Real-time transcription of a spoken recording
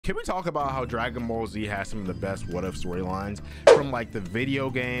Can we talk about how Dragon Ball Z has some of the best what if storylines, from like the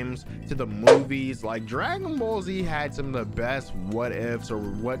video games to the movies? Like Dragon Ball Z had some of the best what ifs, or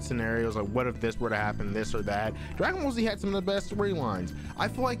what scenarios, like what if this were to happen, this or that. Dragon Ball Z had some of the best storylines. I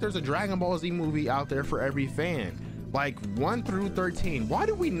feel like there's a Dragon Ball Z movie out there for every fan, like 1 through 13. Why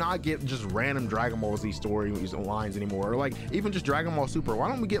do we not get just random Dragon Ball Z storylines anymore? Or like even just Dragon Ball Super. Why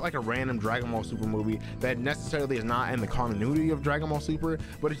don't we get like a random Dragon Ball Super movie that necessarily is not in the continuity of Dragon Ball Super,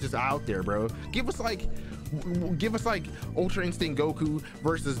 but it's just out there, bro? Give us like Ultra Instinct Goku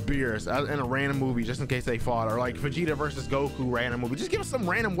versus Beerus in a random movie, just in case they fought, or like Vegeta versus Goku random movie. Just give us some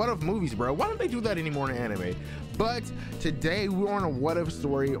random what if movies, bro. Why don't they do that anymore in anime? But today we're on a what if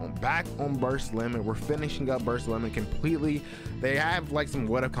story back on Burst Limit. We're finishing up Burst Limit completely. They have like some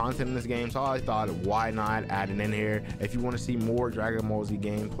what if content in this game, so I thought why not add it in here. If you want to see more Dragon Ball Z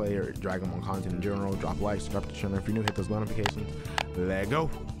gameplay or Dragon Ball content in general, drop a like, subscribe to the channel. If you're new, hit those notifications. Let's go.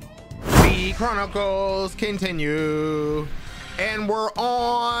 The Chronicles continue, and we're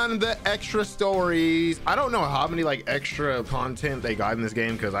on the extra stories. I don't know how many like extra content they got in this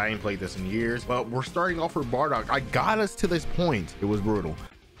game because I ain't played this in years, but we're starting off with Bardock. I got us to this point. It was brutal,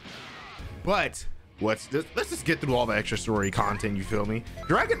 but let's just get through all the extra story content, you feel me?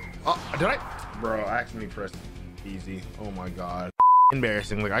 Dragon, bro, I actually pressed easy. Oh my god,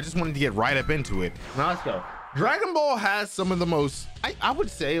 embarrassing. Like I just wanted to get right up into it. Now let's go. Dragon Ball has some of the most, I would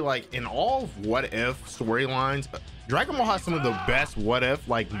say, like in all what if storylines, Dragon Ball has some of the best what if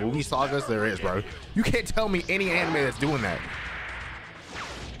like movie sagas there is, bro. You can't tell me any anime that's doing that.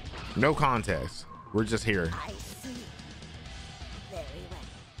 No context. We're just here. I see. Very well.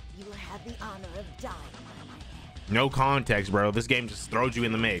 You have the honor of dying on my hand. No context, bro. This game just throws you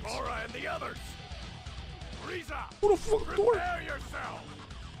in the mix. All right, and the others. Frieza, Who the fuck? prepare yourself.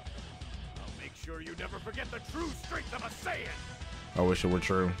 I'll make sure you never forget the true strength of a Saiyan. I wish it were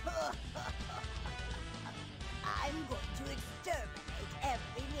true. I'm going to exterminate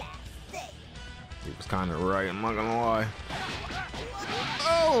every last thing. He was kind of right, I'm not gonna lie.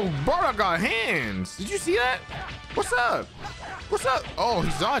 Oh, Bardock got hands. Did you see that? What's up? What's up? Oh,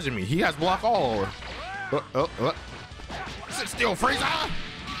 he's dodging me. He has block all. Sit still, Frieza.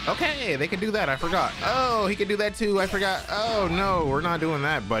 Okay, they can do that. I forgot. Oh, he can do that too. I forgot. Oh no, we're not doing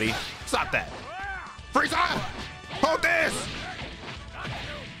that, buddy. Stop that. Frieza! Hold this!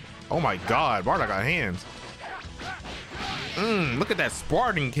 Oh my god, Bardock got hands. Look at that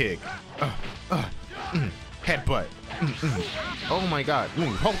Spartan kick. Headbutt. Oh my god.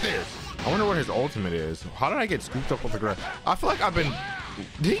 Hold this. I wonder what his ultimate is. How did I get scooped up off the ground? I feel like I've been...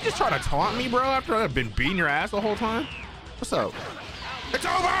 Did he just try to taunt me, bro, after I've been beating your ass the whole time? What's up? It's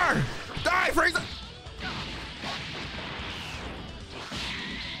over! Die, Frieza!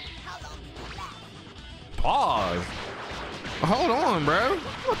 Pause. Hold on, bro.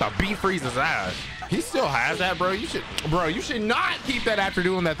 What the beat Frieza's ass? He still has that, bro. You should not keep that after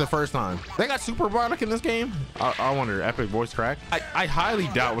doing that the first time. They got Super Bardock in this game. I wonder, epic voice crack. I highly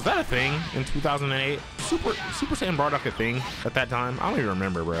doubt. Was that a thing in 2008? Super Saiyan Bardock a thing at that time? I don't even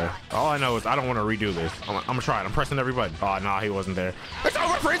remember, bro. All I know is I don't want to redo this. I'm gonna try it. I'm pressing every button. Oh, nah, he wasn't there. It's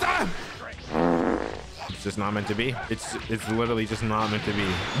over, Frieza! It's just not meant to be. It's literally just not meant to be.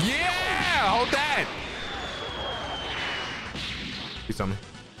 Yeah, hold that. Do something.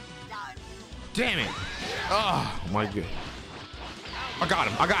 Damn it. Oh my god. I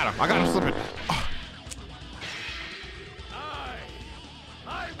got him slipping. Oh.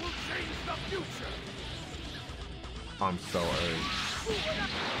 I will change the future. I'm so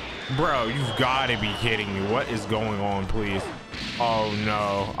hurt. Bro, you've got to be kidding me. What is going on, please? Oh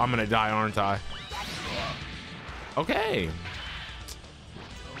no, I'm gonna die, aren't I? Okay.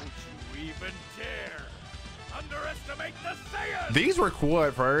 Don't you even dare underestimate the Saiyans. These were cool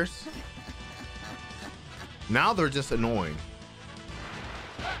at first. Now they're just annoying.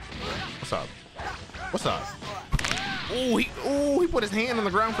 What's up? What's up? Oh, he put his hand on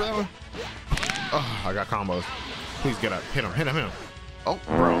the ground for that one. Oh, I got combos. Please get up. Hit him. Oh,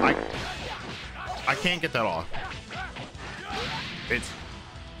 bro, I can't get that off.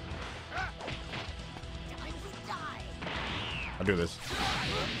 I'll do this.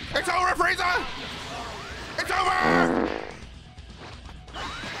 It's over, Frieza! It's over!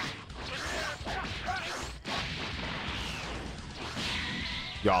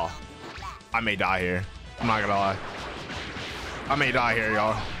 Y'all, I may die here. I'm not gonna lie. I may die here,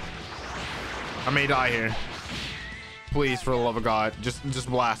 y'all. I may die here. Please, for the love of God, just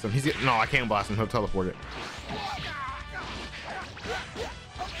blast him. No, I can't blast him. He'll teleport it.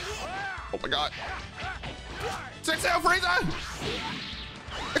 Oh my God. Sit still, Frieza!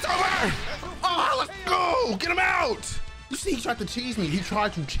 It's over! Oh, let's go! Get him out! You see, he tried to cheese me. He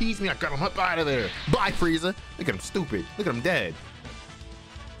tried to cheese me. I got him up out of there. Bye, Frieza. Look at him, stupid. Look at him dead.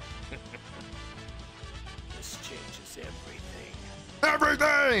 This changes everything.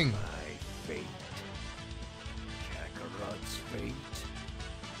 Everything! My fate. Kakarot's fate.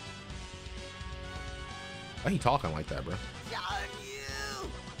 Why are you talking like that, bro? Darn you!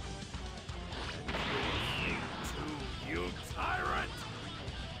 To you, tyrant!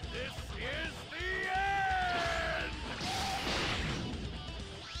 This is the end!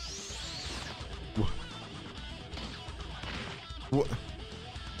 What?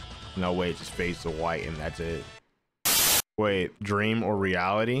 No, wait, just fades to white and that's it. Wait, dream or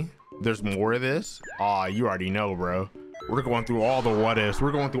reality? There's more of this? Aw, you already know, bro. We're going through all the what ifs.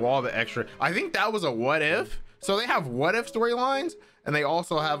 We're going through all the extra. I think that was a what if. So they have what if storylines and they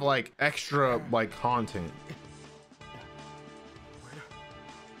also have like extra like content.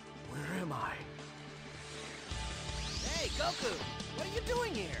 Where am I? Hey, Goku! What are you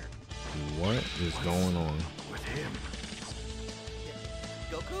doing here? What is going on? With him.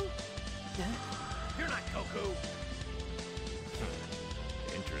 Goku? You're not Goku.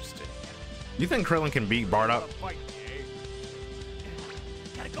 Interesting. You think Krillin can beat Bardock? Fight me, eh?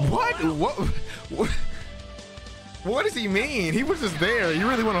 Gotta go What? all out. What does he mean? He was just there. You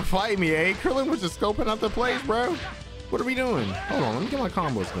really want to fight me, eh? Krillin was just scoping out the place, bro. What are we doing? Hold on, let me get my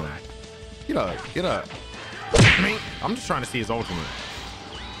combos going. Get up, get up. I'm just trying to see his ultimate.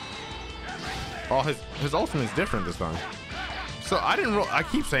 Oh, his ultimate's different this time. So I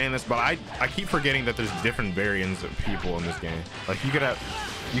keep saying this, but I keep forgetting that there's different variants of people in this game. Like you could have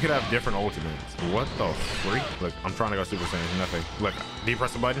different ultimates. What the freak? Look, I'm trying to go Super Saiyan. Nothing. Look, do you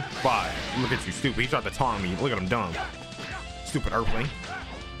press the button? Bye. Look at you, stupid. He tried to taunt me. Look at him, dumb. Stupid Earthling.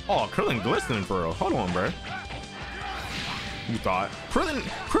 Oh, Krillin glistening for real. Hold on, bro. You thought Krillin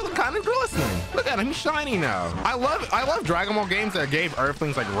kind of glistening. Look at him, he's shiny now. I love Dragon Ball games that gave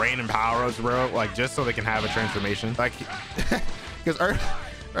Earthlings like random power-ups, bro. Like just so they can have a transformation. Like, because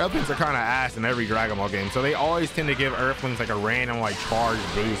Earthlings are kind of ass in every Dragon Ball game, so they always tend to give Earthlings like a random like charge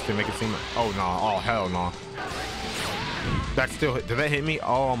boost to make it seem like, oh no, oh hell no. That still hit. Did that hit me?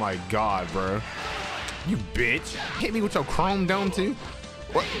 Oh my god, bro. You bitch. Hit me with your chrome dome too.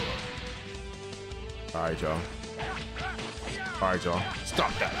 What? All right, y'all. All right, y'all.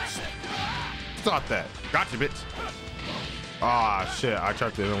 Stop that. Stop that. Gotcha, bitch. Ah, shit. I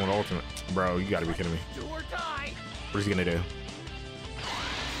tried to hit him with ultimate. Bro, you gotta be kidding me. Do or die. What is he gonna do?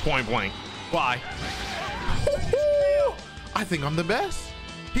 Point blank. Bye. I think I'm the best.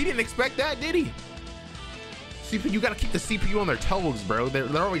 He didn't expect that, did he? CPU, you gotta keep the CPU on their toes, bro.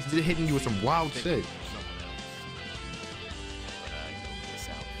 They're always hitting you with some wild shit.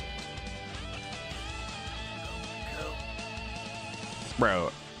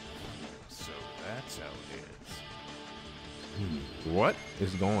 Bro. So that's how it is. What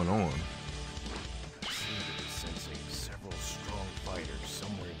is going on? I seem to be sensing several strong fighters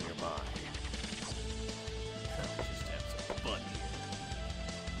somewhere nearby. Just have some fun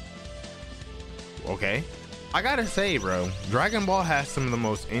here. Okay. I gotta say, bro, Dragon Ball has some of the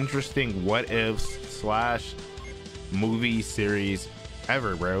most interesting what ifs / movie series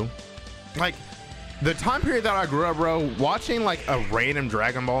ever, bro. Like, the time period that I grew up, bro, watching like a random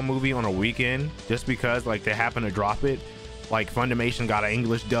Dragon Ball movie on a weekend just because like they happen to drop it, like Funimation got an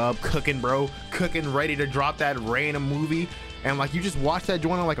English dub, cooking, bro, cooking, ready to drop that random movie, and like you just watch that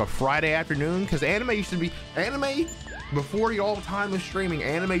joint on like a Friday afternoon, because anime used to be before all time of streaming.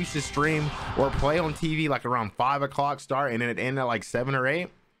 Anime used to stream or play on TV like around 5 o'clock start, and then it ended at like 7 or 8,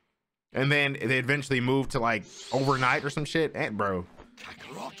 and then they eventually moved to like overnight or some shit. And bro,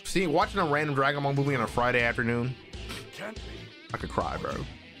 see, watching a random Dragon Ball movie on a Friday afternoon, Can't be. I could cry, bro.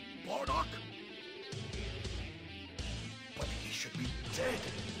 Bardock? But he should be dead.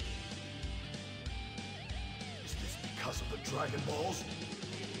 Is this because of the Dragon Balls?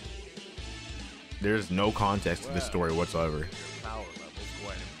 There's no context to this story whatsoever. Your power level's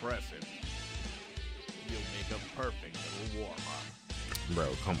quite impressive. You'll make a perfect little warm-up. Bro,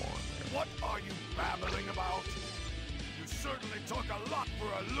 come on, man. What are you babbling about? You certainly talk a lot for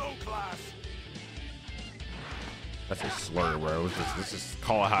a low class. That's a slur, bro. Let's just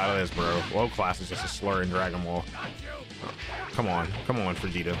call it how it is, bro. Low class is just a slur in Dragon Ball. Come on,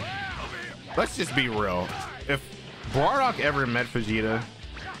 Vegeta. Let's just be real. If Bardock ever met Vegeta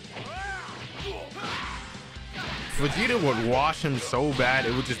would wash him so bad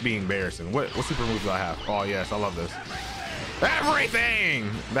it would just be embarrassing. What super moves do I have? Oh yes, I love this. Everything!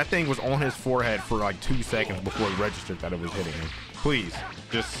 That thing was on his forehead for like 2 seconds before it registered that it was hitting him. Please,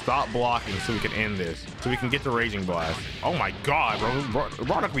 just stop blocking so we can end this. So we can get the Raging Blast. Oh my god, bro.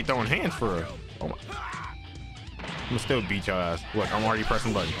 Bardock be throwing hands for her. Oh my. gonna still beat your ass. Look, I'm already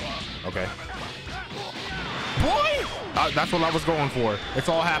pressing button. Okay. Boy! That's what I was going for. It's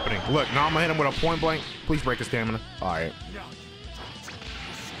all happening. Look, now I'm gonna hit him with a point blank. Please break his stamina. All right.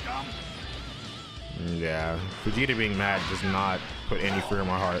 Yeah, Vegeta being mad does not put any fear in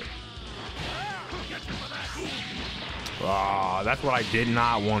my heart. Oh, that's what I did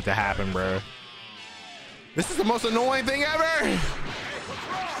not want to happen, bro. This is the most annoying thing ever.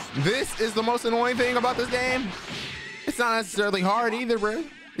 This is the most annoying thing about this game. It's not necessarily hard either, bro.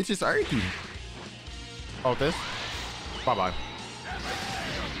 It's just irky. Oh, this. Bye-bye.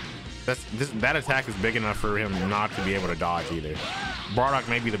 That attack is big enough for him not to be able to dodge either. Bardock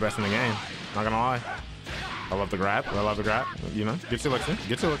may be the best in the game. Not gonna lie. I love the grab. I love the grab. You know, get your looks in.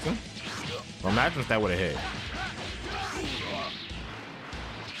 Get your looks in. Well, imagine if that would have hit.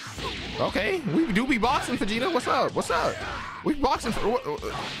 Okay, we do be boxing, Vegeta. What's up? What's up? We boxing for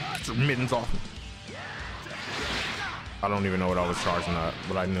get your mittens off. I don't even know what I was charging at,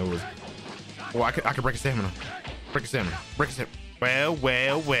 but I knew it was. Well, I could break his stamina. Break his stamina. Break his stamina. Well,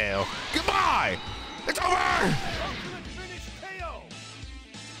 well, well. Goodbye. It's over.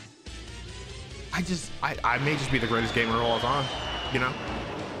 I may just be the greatest gamer of all time, you know?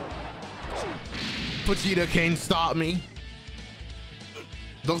 Vegeta can't stop me.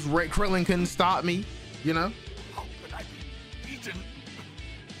 Those red Krillin couldn't stop me, you know? How could I be beaten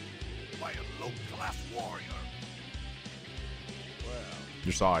by a low-class warrior? Well,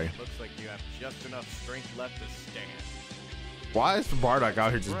 you're sorry. Looks like you have just enough strength left to stand. Why is Bardock out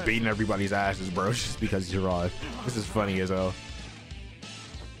here just beating everybody's asses, bro? Just because he's alive. This is funny as hell.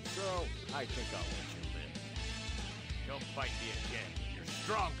 So, I think I'll let you live. Don't fight me again. You're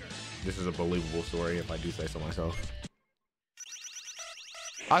stronger. This is a believable story, if I do say so myself.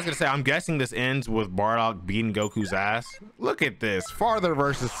 I was gonna say, I'm guessing this ends with Bardock beating Goku's ass. Look at this, father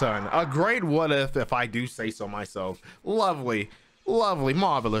versus son. A great what if I do say so myself. Lovely, lovely,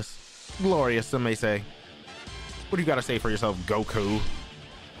 marvelous, glorious, some may say. What do you gotta say for yourself, Goku? Kakarot,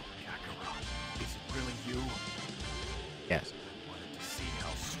 is it really you? Yes. I wanted to see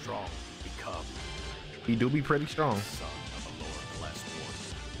how strong you become. He do be pretty strong. Son of a lower class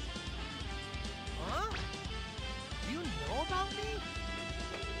warrior. Huh? You know about me?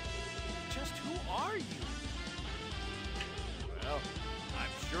 Just who are you? Well,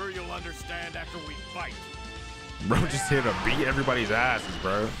 I'm sure you'll understand after we fight. Bro just here to beat everybody's asses,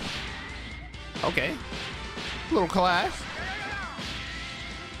 bro. Okay. Little class.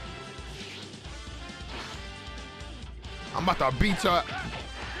 I'm about to beat you.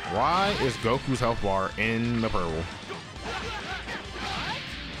 Why is Goku's health bar in the purple?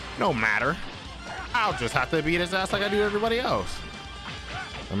 No matter. I'll just have to beat his ass like I do everybody else.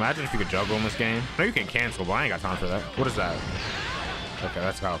 Imagine if you could juggle in this game. No, you can cancel, but I ain't got time for that. What is that? Okay,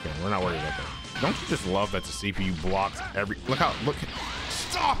 that's how okay. We're not worried about that. Don't you just love that the CPU blocks every... Look.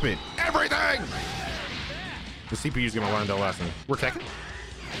 Stop it! Everything! The CPU's gonna learn their lesson. We're taking.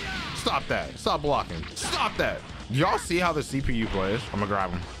 Stop that. Stop blocking. Stop that. Y'all see how the CPU plays? I'm gonna grab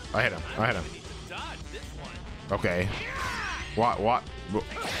him. I hit him. Okay. What?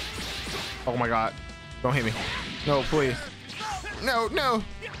 Oh my god. Don't hit me. No, please. No.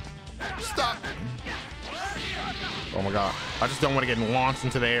 Stop. Oh my god. I just don't want to get launched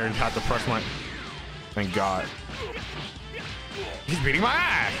into the air and have to press my... Thank god. He's beating my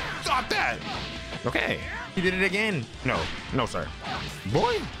ass. Stop that. Okay. He did it again. No, sir.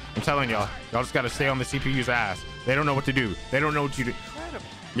 Boy, I'm telling y'all just gotta stay on the CPU's ass. They don't know what to do. They don't know what you do. Incredible.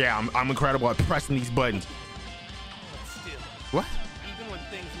 Yeah, I'm incredible at pressing these buttons. But still, What? even when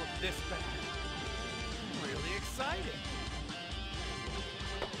things look this bad, I'm really excited.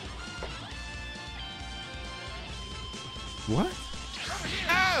 What?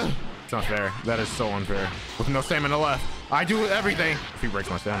 Ah! It's not fair. That is so unfair. With no stamina left, I do everything. If he breaks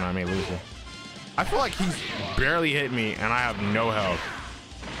my stamina, I may lose it. I feel like he's barely hit me and I have no health.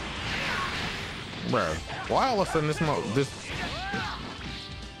 Bro, why all of a sudden this...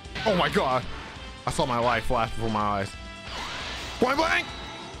 Oh my god. I saw my life flash before my eyes. Point blank!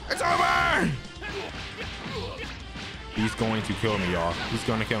 It's over! He's going to kill me, y'all. He's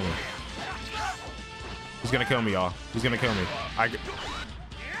gonna kill me. He's gonna kill me, y'all. He's gonna kill me.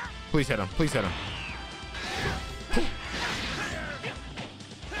 Please hit him. Please hit him.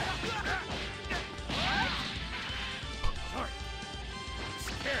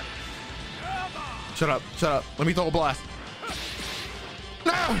 Shut up. Let me throw a blast.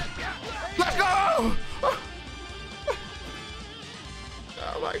 No! Let's go!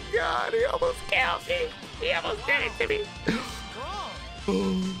 Oh my god, he almost killed me. He almost did it to me.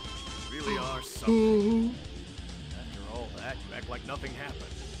 Really are something. After all that, you act like nothing happened.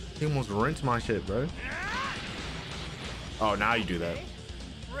 He almost rinsed my shit, bro. Oh, now you do that.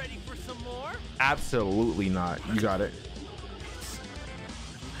 Ready for some more? Absolutely not. You got it.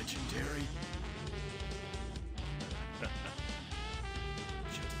 Legendary.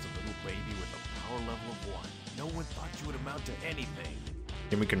 Just a little baby with a power level of 1. No one thought you would amount to anything.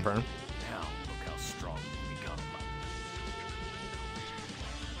 Can we confirm? Now, look how strong you become.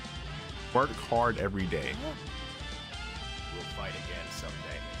 Work hard every day. We'll fight again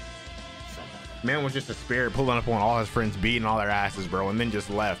someday. Man was just a spirit pulling up on all his friends, beating all their asses, bro, and then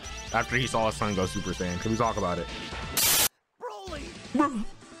just left after he saw his son go Super Saiyan. Can we talk about it? Broly! The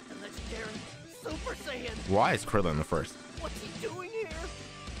legendary Super Saiyan! Why is Krillin the first? What's he doing here?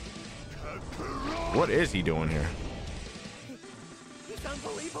 What is he doing here? He's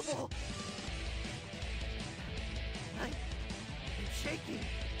unbelievable! I'm shaking.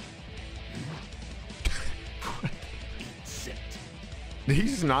 Insect. Did he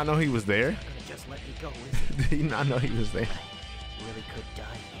just not know he was there? Gonna just let me go, is he? Did he not know he was there? Really could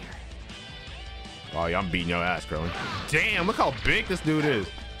die here. Oh, yeah, I'm beating your ass, Krillin. Damn, look how big this dude is.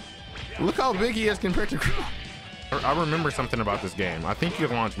 Look how big he is compared to Krillin. I remember something about this game. I think you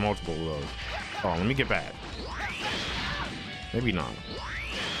can launch multiple of those. Oh, let me get back. Maybe not.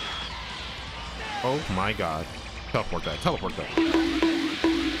 Oh my god. Teleport that. Teleport that.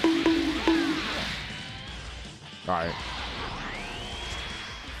 Alright.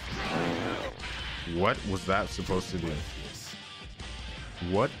 What was that supposed to do?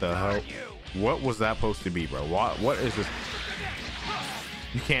 What the hell? What was that supposed to be, bro? What is this?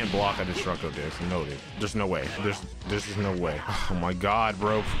 You can't block a Destructo Disc. Noted. There's no way. There's just no way. Oh my god,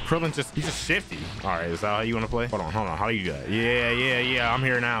 bro. Krillin's he's just shifty. Alright, is that how you want to play? Hold on. How do you do that? Yeah. I'm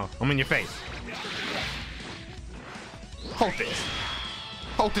here now. I'm in your face. Hold this.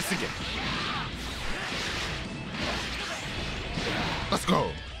 Hold this again. Let's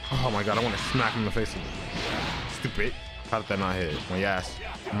go. Oh my god, I want to smack him in the face again. Stupid. How did that not hit? On your ass.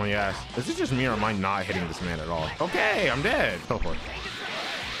 I'm on your ass. Is it just me or am I not hitting this man at all? Okay, I'm dead. Teleport.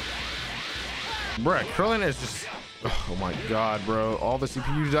 Bruh, Krillin is just... Oh my god, bro. All the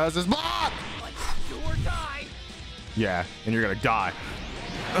CPU does is block! Do or die! Yeah, and you're gonna die.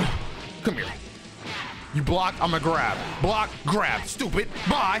 Come here. You block, I'm gonna grab. Block, grab. Stupid.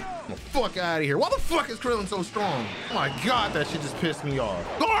 Bye. I'm the fuck out of here. Why the fuck is Krillin so strong? Oh my god, that shit just pissed me off.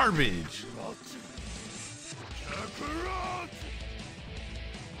 Garbage.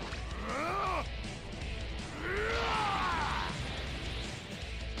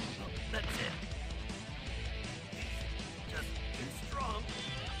 That's it. Just too strong.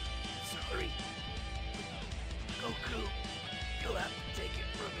 Sorry. Goku, you'll have to take it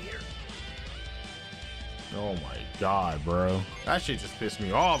from here. Oh my god, bro. That shit just pissed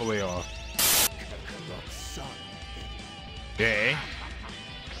me all the way off. Yeah.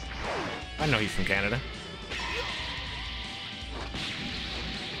 I know he's from Canada.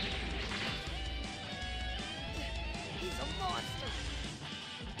 He's a monster.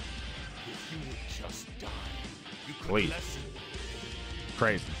 If you would just die, you could Please. lessen.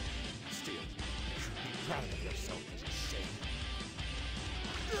 Crazy. Still, you should be proud of yourself as a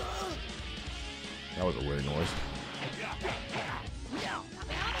Saiyan. That was a weird noise.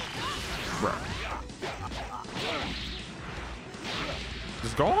 Bro.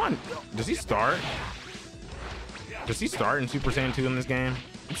 Just go on. Does he start? Does he start in Super Saiyan 2 in this game?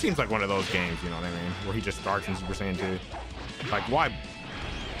 It seems like one of those games, you know what I mean? Where he just starts in Super Saiyan 2. Like, why?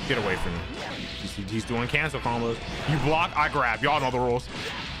 Get away from me. He's doing cancel combos. You block, I grab. Y'all know the rules.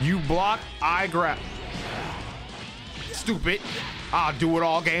 You block, I grab. Stupid. I'll do it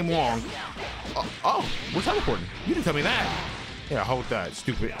all game long. Oh, we're teleporting. You didn't tell me that. Yeah, hold that.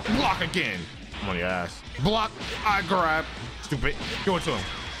 Stupid. Block again. I'm on your ass. Block, I grab. Stupid. Go it to him.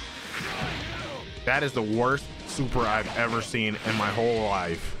 That is the worst super I've ever seen in my whole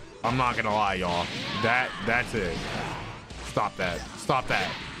life. I'm not gonna lie, y'all. That's it. Stop that. Stop that.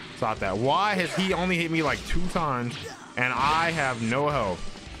 Stop that. Why has he only hit me like 2 times and I have no health?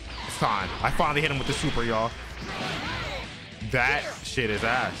 It's time. I finally hit him with the super, y'all. That shit is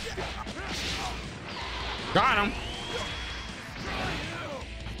ass. Got him.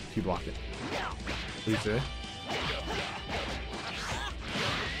 He blocked it. Please say.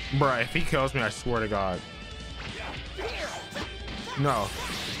 Bruh, if he kills me, I swear to God. No.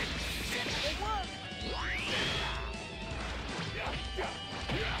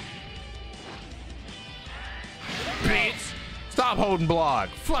 Bitch. Stop holding block.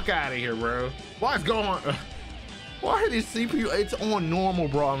 Fuck out of here, bro. What's going on? Why are these CPU? It's on normal,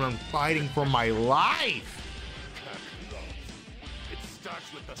 bro, and I'm fighting for my life. It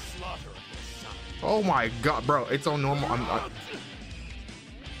starts with the slaughter of your son. Oh my god, bro, it's on normal.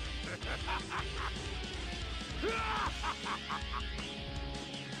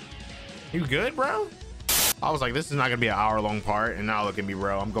 You good, bro? I was like, this is not gonna be an hour-long part, and now look at me,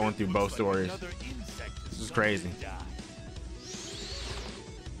 bro. I'm going through both stories. This is crazy.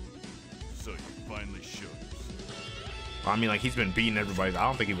 So you finally showed us. I mean, like, he's been beating everybody. I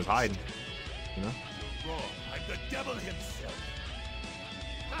don't think he was hiding. You know? You're wrong. I'm the devil himself.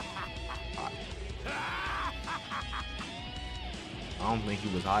 I don't think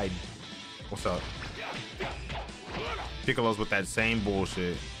he was hiding. What's up? Piccolo's with that same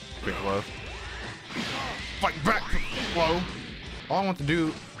bullshit. Piccolo. Fight back, Piccolo. All I want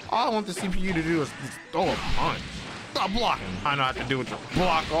the CPU to do is throw a punch. Stop blocking. I know I have to do it to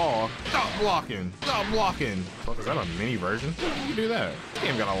block all. Stop blocking. Stop blocking. Fuck, is that a mini version? How do you do that? This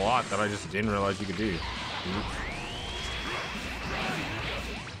game got a lot that I just didn't realize you could do.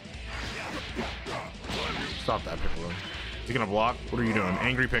 Stop that, Piccolo. Is he gonna block? What are you doing?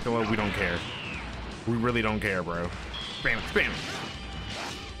 Angry Piccolo? We don't care. We really don't care, bro. Spam it, spam it.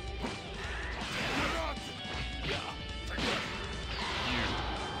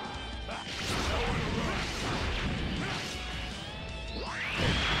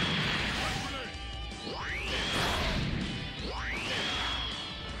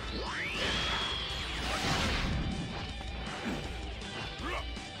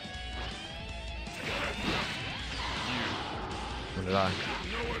 Where did I?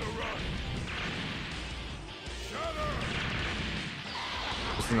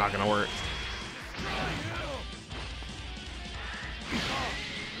 This is not gonna work.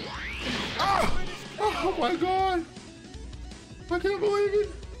 Oh! Oh my god! I can't believe it!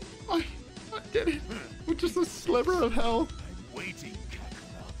 I did it with just a sliver of health. Waiting,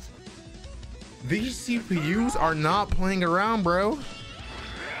 These CPUs are not playing around, bro.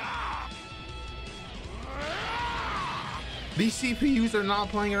 These CPUs are not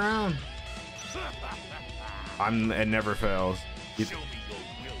playing around. It never fails.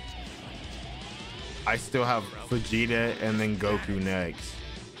 I still have Vegeta and then Goku next.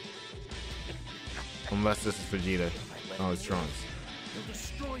 Unless this is Vegeta. Oh, it's Trunks. You'll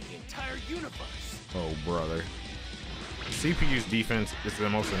destroy the entire universe. Oh, brother. CPU's defense is the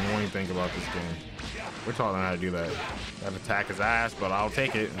most annoying thing about this game. We're taught on how to do that. That attack his ass, but I'll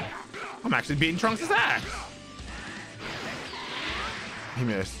take it. I'm actually beating Trunks' ass. He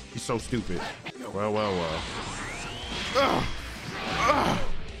missed. He's so stupid. Well, well, well. Ugh. Ugh.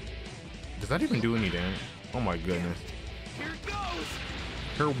 Does that even do any damage? Oh my goodness. Here goes.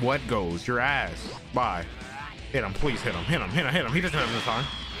 Here what goes? Your ass. Bye. Hit him, please hit him. Hit him, hit him, hit him. He doesn't have enough time.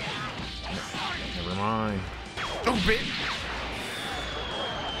 Never mind. Stupid.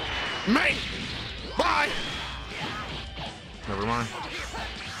 Mate. Bye. Never mind.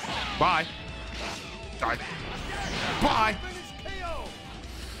 Bye. Die. Bye.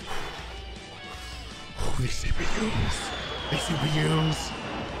 Oh, these CPUs. These CPUs.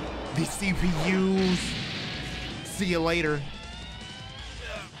 These CPUs. See you later.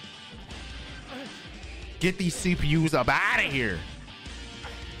 Get these CPUs up out of here.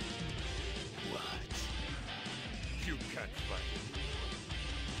 What? You can't fight.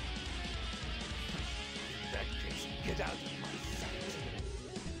 In that case, get out of my sight.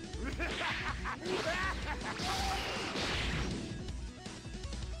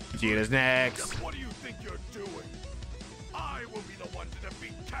 Vegeta's next. What do you think you're doing? I will be the one to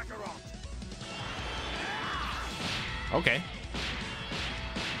defeat Kakarot. Okay.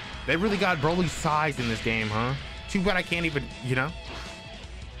 They really got Broly's size in this game, huh? Too bad I can't even, you know?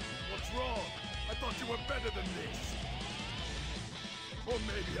 What's wrong? I thought you were better than this. Or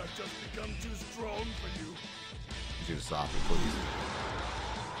maybe I've just become too strong for you. You should stop it, please.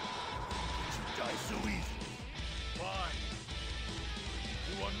 You die so easily. Fine.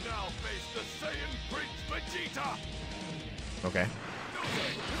 You will now face the Saiyan Prince Vegeta. Okay.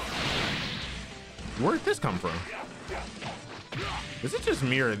 Where'd this come from? Is it just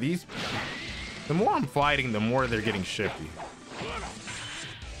me or these? The more I'm fighting, the more they're getting shifty.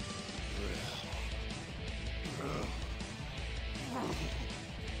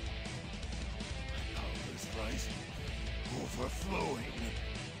 Power's rising, overflowing.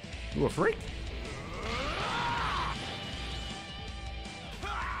 You a freak?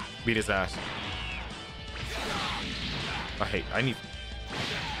 Beat his ass. I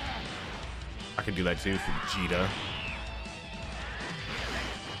can do that too, Vegeta.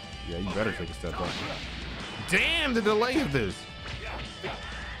 Yeah, you better take a step up. Damn, the delay of this.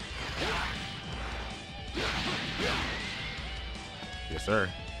 Yes, sir.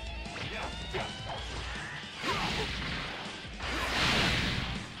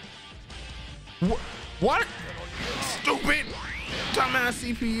 What? Stupid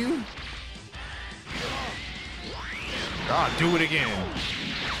dumbass CPU. God, do it again.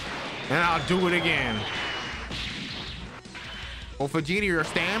 And I'll do it again. Well, Vegeta, your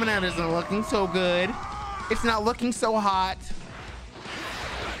stamina isn't looking so good. It's not looking so hot.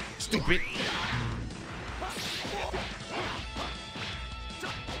 Stupid.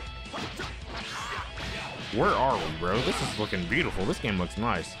 Where are we, bro? This is looking beautiful. This game looks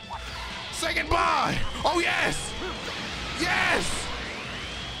nice. Say goodbye. Oh, yes. Yes.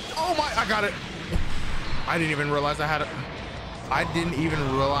 Oh, my. I got it. I didn't even realize I had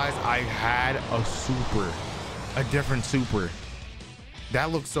a super. A different super.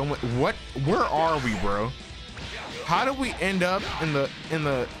 That looks so much. What? Where are we, bro? How did we end up in the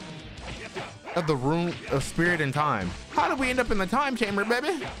room of spirit and time? How did we end up in the time chamber,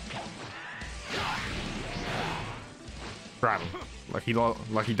 baby? Grab him. Like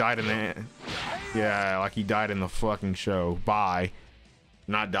he died in the, yeah, like he died in the fucking show. Bye.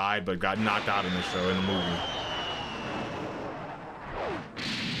 Not died, but got knocked out in the show, in the movie.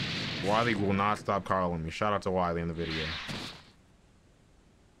 Wiley will not stop calling me. Shout out to Wiley in the video.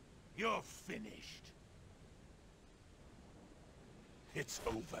 You're finished. It's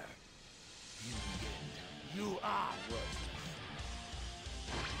over. In the end, you are worthless.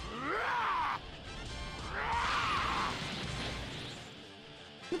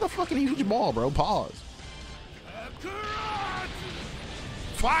 What the fucking huge ball, bro? Pause.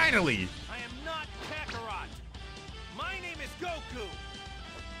 Finally! I am not Kakarot. My name is Goku.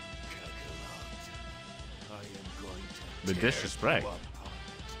 Kakarot, I am going to The tear disrespect. you apart.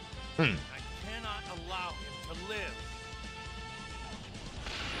 I cannot allow him to live.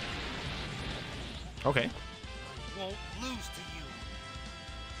 Okay. I won't lose to you.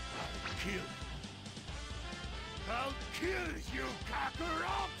 I'll kill you. I'll kill you,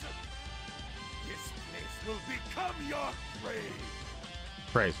 Kakarot! This place will become your grave.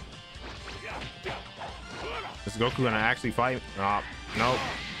 Praise. Is Goku gonna actually fight? Nope.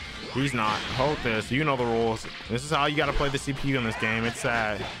 He's not. Hold this. You know the rules. This is how you gotta play the CPU in this game. It's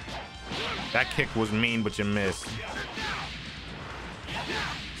sad. That kick was mean, but you missed.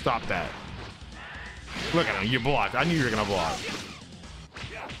 Stop that. Look at him. You blocked. I knew you were gonna block.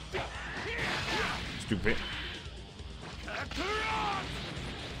 Stupid.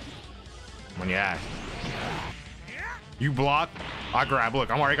 When you ask. You block. I grab. Look,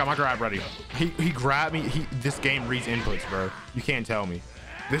 I'm already got my grab ready. He grabbed me. This game reads inputs, bro. You can't tell me.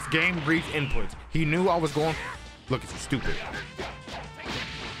 This game reads inputs. He knew I was going. Look, it's stupid.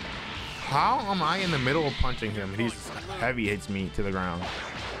 How am I in the middle of punching him? He's heavy hits me to the ground.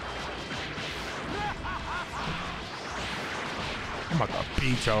 I'm about to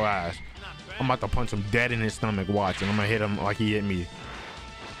beat your ass. I'm about to punch him dead in his stomach. Watch, and I'm gonna hit him like he hit me.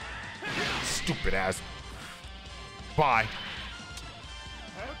 Stupid ass. Bye.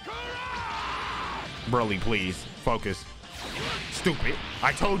 Broly, please focus. Stupid.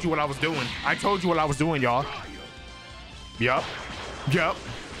 I told you what I was doing. I told you what I was doing, y'all. Yup. Yup.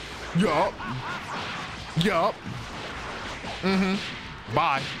 Yup. Yup.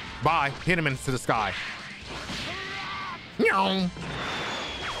 Bye. Bye. Hit him into the sky.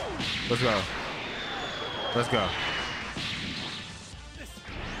 Let's go. Let's go.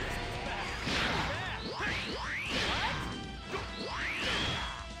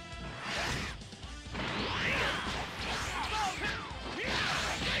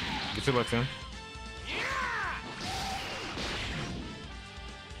 Get your looks in.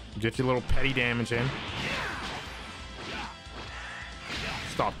 Get your little petty damage in.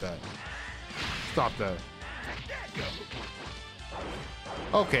 Stop that. Stop that.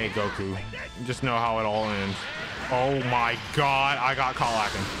 Okay, Goku. Just know how it all ends. Oh my god, I got caught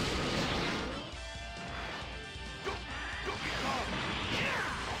lacking.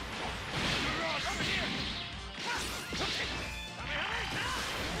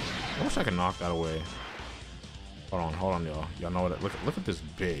 I wish I could knock that away. Hold on, y'all. Y'all know what? Look at this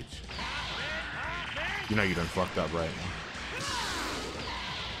bitch. You know you done fucked up, right?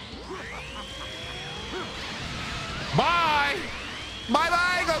 Bye!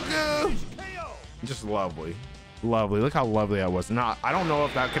 Bye-bye, Goku! Just lovely. Lovely. Look how lovely that was. Now, I don't know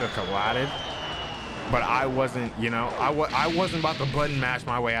if that could have collided, but I wasn't, you know, I wasn't about to button mash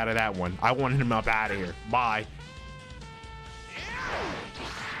my way out of that one. I wanted him up out of here. Bye.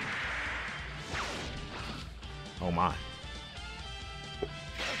 Oh my.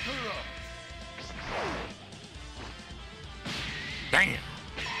 Damn.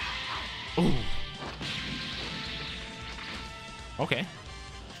 Ooh. Okay.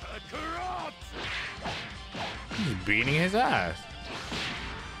 He's beating his ass.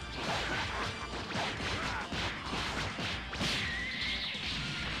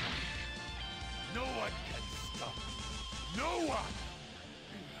 No one can stop. No one.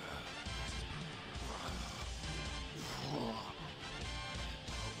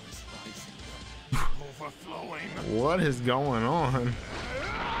 overflowing. What is going on? All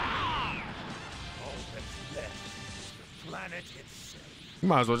that's left is the planet itself. You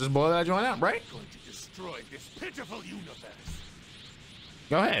might as well just blow that joint out, right? I'm going to destroy this pitiful universe.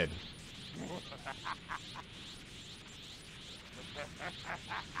 Go ahead.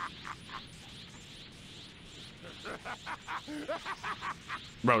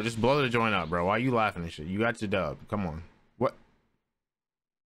 Bro, just blow the joint up, bro. Why are you laughing and shit? You got your dub. Come on. What?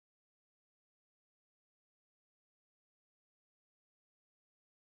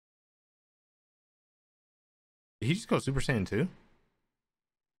 Did he just go Super Saiyan 2?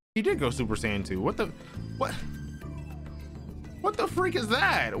 He did go Super Saiyan 2. What the? What? What the freak is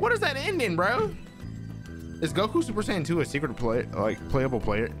that? What is that ending, bro? Is Goku Super Saiyan 2 a secret playable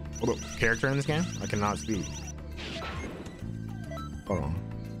character in this game? I cannot speak. Hold on.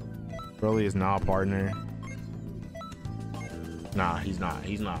 Broly is now a partner. Nah, he's not.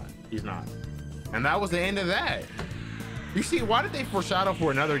 He's not. He's not. And that was the end of that. You see, why did they foreshadow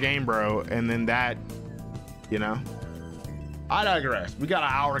for another game, bro? And then that, you know? I digress. We got an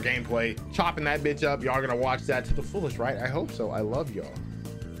hour gameplay. Chopping that bitch up. Y'all gonna watch that to the fullest, right? I hope so. I love y'all.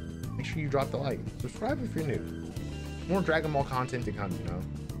 Make sure you drop the like. Subscribe if you're new. More Dragon Ball content to come, you know?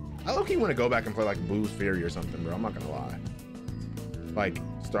 I low-key want to go back and play like Boo's Fury or something, bro. I'm not gonna lie. Like,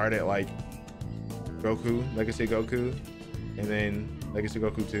 start at like Goku, Legacy Goku, and then Legacy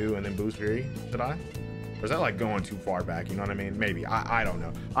Goku 2, and then Boo's Fury. Should I? Or is that like going too far back? You know what I mean? Maybe. I don't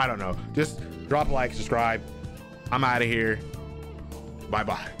know. I don't know. Just drop a like, subscribe. I'm out of here.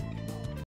 Bye-bye.